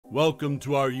Welcome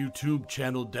to our YouTube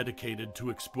channel dedicated to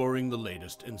exploring the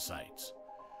latest insights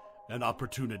and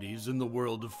opportunities in the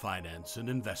world of finance and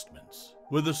investments,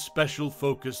 with a special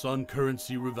focus on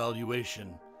currency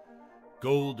revaluation,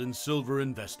 gold and silver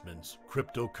investments,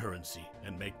 cryptocurrency,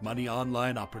 and make money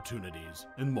online opportunities,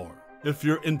 and more. If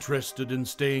you're interested in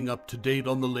staying up to date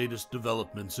on the latest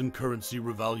developments in currency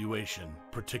revaluation,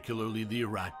 particularly the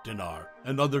Iraqi dinar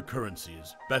and other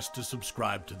currencies, best to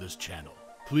subscribe to this channel.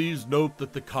 Please note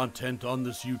that the content on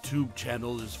this YouTube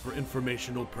channel is for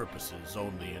informational purposes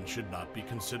only and should not be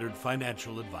considered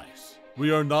financial advice.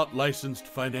 We are not licensed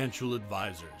financial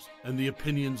advisors, and the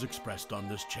opinions expressed on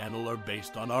this channel are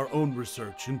based on our own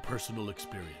research and personal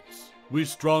experience. We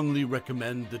strongly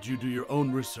recommend that you do your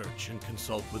own research and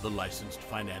consult with a licensed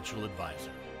financial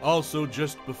advisor. Also,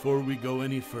 just before we go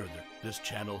any further, this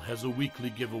channel has a weekly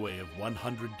giveaway of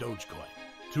 100 Dogecoin.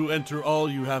 To enter,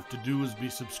 all you have to do is be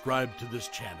subscribed to this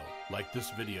channel, like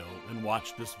this video, and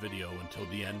watch this video until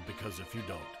the end, because if you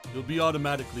don't, you'll be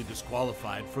automatically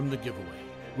disqualified from the giveaway.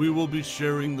 We will be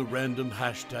sharing the random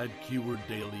hashtag keyword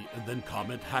daily, and then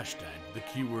comment hashtag the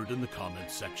keyword in the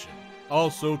comments section.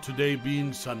 Also, today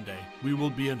being Sunday, we will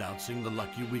be announcing the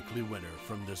lucky weekly winner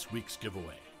from this week's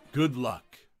giveaway. Good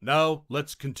luck! Now,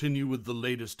 let's continue with the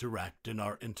latest Iraqi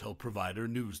dinar intel provider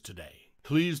news today.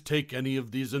 Please take any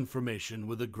of these information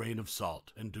with a grain of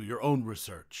salt and do your own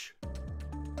research.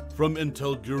 From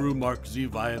Intel Guru MarkZ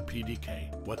via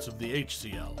PDK, what's of the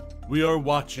HCL? We are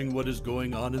watching what is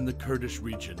going on in the Kurdish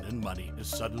region, and money is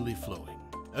suddenly flowing.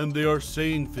 And they are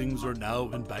saying things are now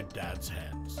in Baghdad's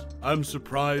hands. I'm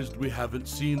surprised we haven't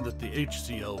seen that the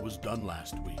HCL was done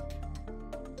last week.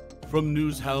 From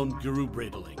Newshound Guru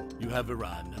Breitling, you have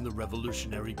Iran and the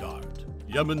Revolutionary Guard.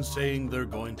 Yemen saying they're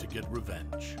going to get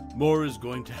revenge. More is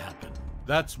going to happen.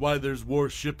 That's why there's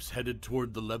warships headed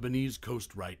toward the Lebanese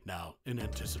coast right now in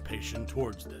anticipation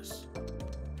towards this.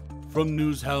 From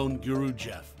Newshound Guru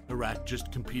Jeff, Iraq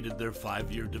just completed their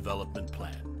 5-year development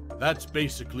plan. That's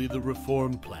basically the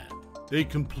reform plan. They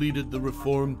completed the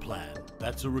reform plan.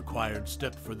 That's a required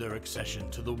step for their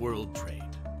accession to the world trade.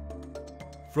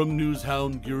 From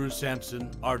Newshound Guru Samson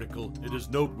article, it is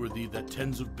noteworthy that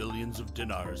tens of billions of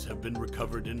dinars have been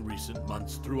recovered in recent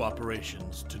months through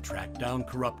operations to track down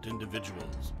corrupt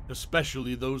individuals,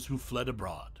 especially those who fled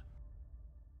abroad.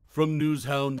 From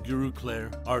Newshound Guru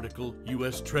Clare article,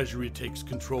 U.S. Treasury takes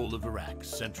control of Iraq's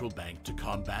central bank to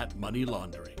combat money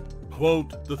laundering.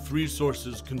 Quote, the 3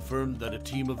 sources confirmed that a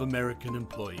team of American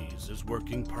employees is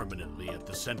working permanently at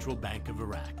the Central Bank of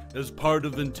Iraq as part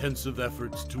of intensive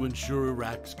efforts to ensure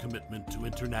Iraq's commitment to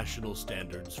international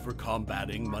standards for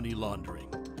combating money laundering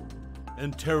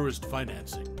and terrorist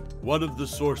financing. One of the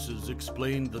sources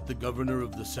explained that the governor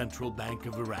of the Central Bank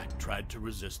of Iraq tried to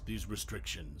resist these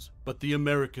restrictions, but the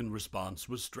American response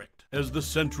was strict, as the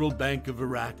Central Bank of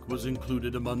Iraq was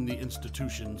included among the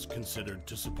institutions considered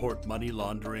to support money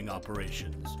laundering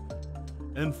operations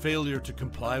and failure to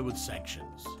comply with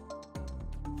sanctions.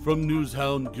 From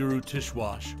Newshound Guru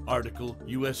Tishwash article,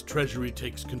 U.S. Treasury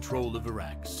takes control of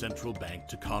Iraq's central bank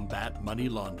to combat money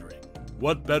laundering.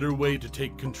 What better way to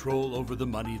take control over the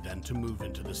money than to move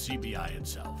into the CBI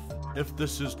itself? If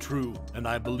this is true, and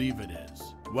I believe it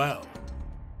is, well.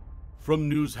 From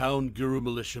Newshound Guru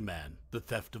Militia Man, the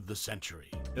theft of the century.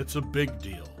 It's a big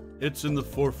deal. It's in the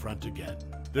forefront again.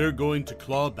 They're going to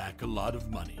claw back a lot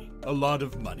of money. A lot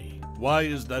of money. Why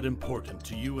is that important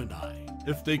to you and I?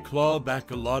 If they claw back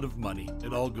a lot of money,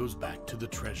 it all goes back to the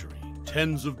Treasury.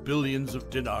 Tens of billions of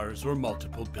dinars or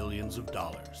multiple billions of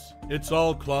dollars. It's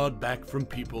all clawed back from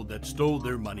people that stole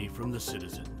their money from the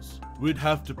citizens. We'd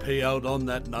have to pay out on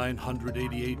that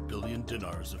 988 billion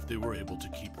dinars if they were able to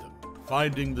keep them.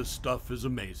 Finding this stuff is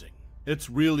amazing. It's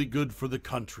really good for the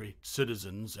country,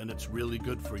 citizens, and it's really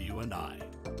good for you and I.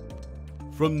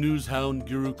 From Newshound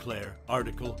Guru Clare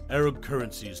article, Arab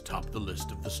currencies top the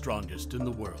list of the strongest in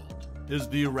the world. Is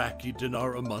the Iraqi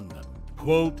dinar among them?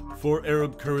 Quote, 4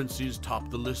 Arab currencies top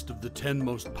the list of the 10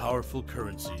 most powerful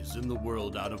currencies in the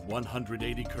world out of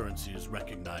 180 currencies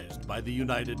recognized by the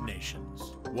United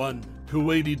Nations. 1.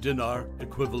 Kuwaiti dinar,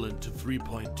 equivalent to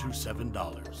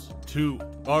 $3.27. 2.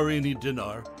 Bahraini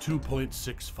dinar,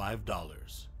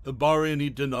 $2.65. The Bahraini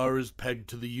dinar is pegged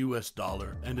to the US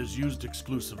dollar and is used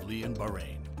exclusively in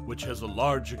Bahrain, which has a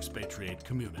large expatriate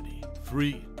community.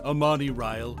 3. Omani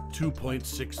rial,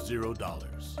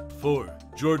 $2.60. 4.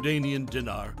 Jordanian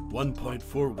dinar,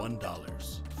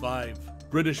 $1.41. 5.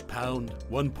 British pound,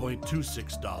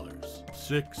 $1.26.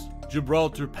 6.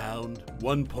 Gibraltar pound,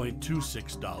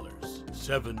 $1.26.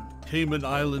 7. Cayman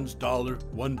Islands dollar,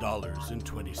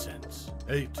 $1.20.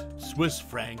 8. Swiss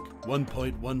franc,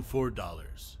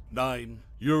 $1.14. 9.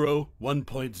 Euro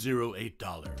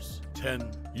 $1.08,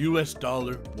 10 US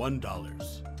dollar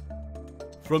 $1.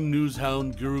 From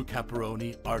Newshound Guru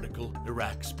Caparoni article,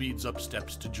 Iraq speeds up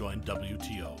steps to join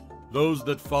WTO. Those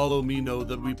that follow me know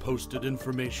that we posted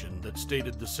information that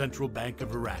stated the Central Bank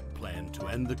of Iraq planned to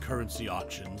end the currency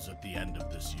auctions at the end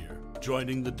of this year.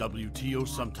 Joining the WTO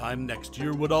sometime next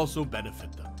year would also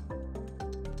benefit them.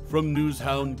 From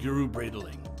Newshound Guru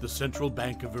Breitling, the Central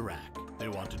Bank of Iraq, they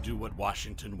want to do what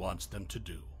Washington wants them to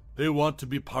do. They want to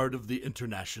be part of the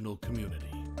international community.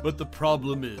 But the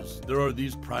problem is, there are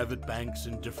these private banks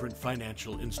and different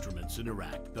financial instruments in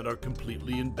Iraq that are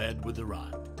completely in bed with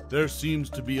Iran. There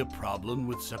seems to be a problem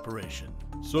with separation.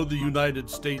 So the United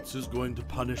States is going to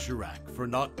punish Iraq for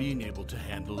not being able to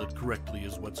handle it correctly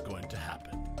is what's going to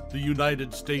happen. The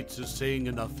United States is saying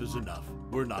enough is enough.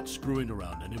 We're not screwing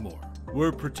around anymore.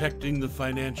 We're protecting the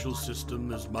financial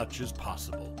system as much as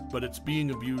possible, but it's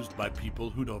being abused by people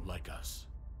who don't like us.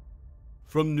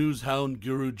 From Newshound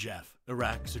Guru Jeff,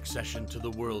 Iraq's accession to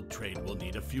the world trade will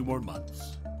need a few more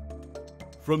months.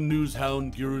 From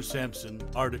Newshound Guru Samson,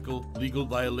 article, legal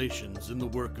violations in the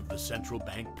work of the central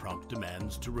bank prompt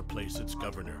demands to replace its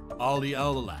governor, Ali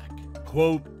Al-Alak.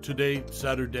 Quote, today,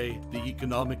 Saturday, the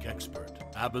economic expert,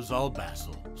 Abbas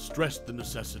al-Basil, stressed the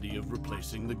necessity of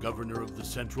replacing the governor of the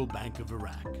Central Bank of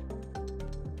Iraq.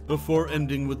 Before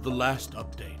ending with the last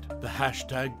update, the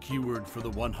hashtag keyword for the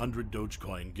 100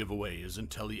 Dogecoin giveaway is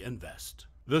Intelli-nvest.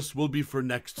 This will be for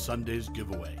next Sunday's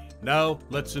giveaway. Now,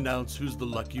 let's announce who's the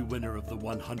lucky winner of the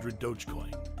 100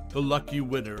 Dogecoin. The lucky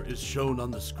winner is shown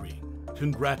on the screen.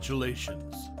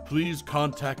 Congratulations! Please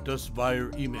contact us via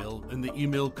email, and the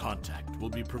email contact will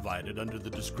be provided under the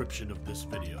description of this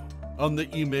video. On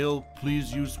the email,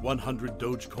 please use 100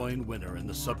 Dogecoin winner in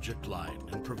the subject line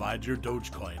and provide your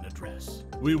Dogecoin address.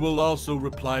 We will also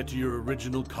reply to your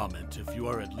original comment if you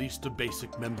are at least a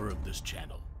basic member of this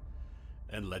channel,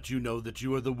 and let you know that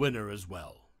you are the winner as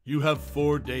well. You have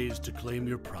 4 days to claim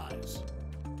your prize.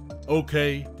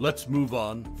 Okay, let's move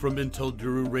on. From Intel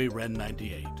Guru Ray Ren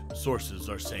 98. Sources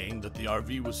are saying that the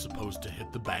RV was supposed to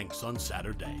hit the banks on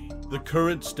Saturday. The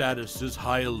current status is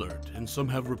high alert, and some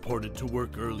have reported to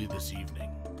work early this evening.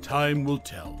 Time will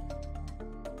tell.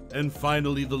 And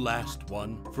finally, the last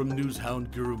one, from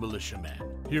Newshound Guru Militia Man.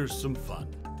 Here's some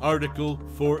fun. Article,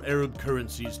 4 Arab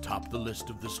currencies top the list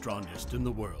of the strongest in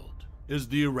the world. Is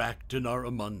the Iraq dinar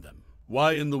among them?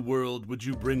 Why in the world would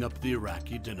you bring up the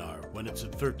Iraqi dinar when it's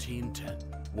at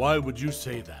 1310? Why would you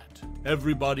say that?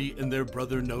 Everybody and their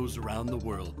brother knows around the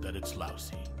world that it's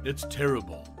lousy. It's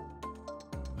terrible.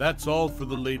 That's all for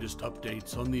the latest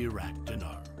updates on the Iraq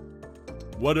dinar.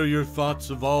 What are your thoughts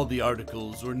of all the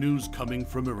articles or news coming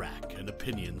from Iraq and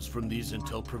opinions from these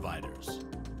intel providers?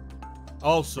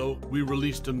 Also, we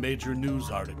released a major news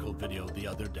article video the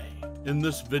other day. In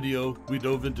this video, we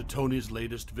dove into Tony's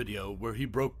latest video where he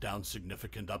broke down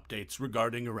significant updates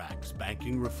regarding Iraq's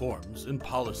banking reforms and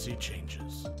policy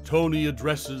changes. Tony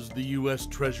addresses the US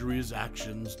Treasury's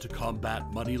actions to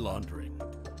combat money laundering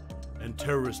and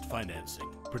terrorist financing,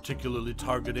 particularly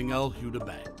targeting Al-Huda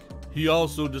Bank. He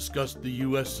also discussed the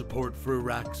US support for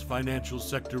Iraq's financial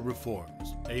sector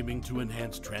reforms, aiming to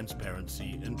enhance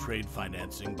transparency and trade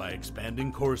financing by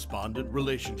expanding correspondent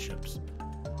relationships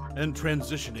and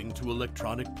transitioning to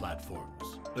electronic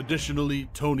platforms. Additionally,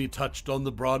 Tony touched on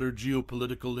the broader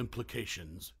geopolitical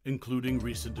implications, including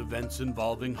recent events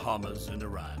involving Hamas and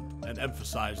Iran, and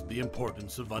emphasized the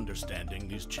importance of understanding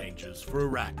these changes for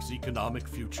Iraq's economic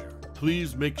future.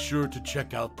 Please make sure to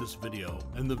check out this video,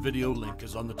 and the video link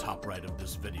is on the top right of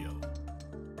this video.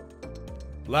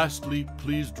 Lastly,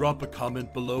 please drop a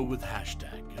comment below with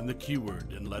hashtag and the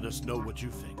keyword and let us know what you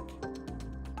think.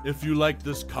 If you like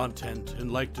this content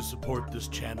and like to support this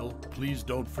channel, please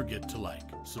don't forget to like,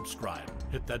 subscribe,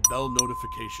 hit that bell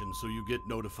notification so you get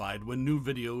notified when new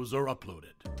videos are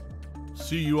uploaded.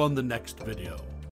 See you on the next video.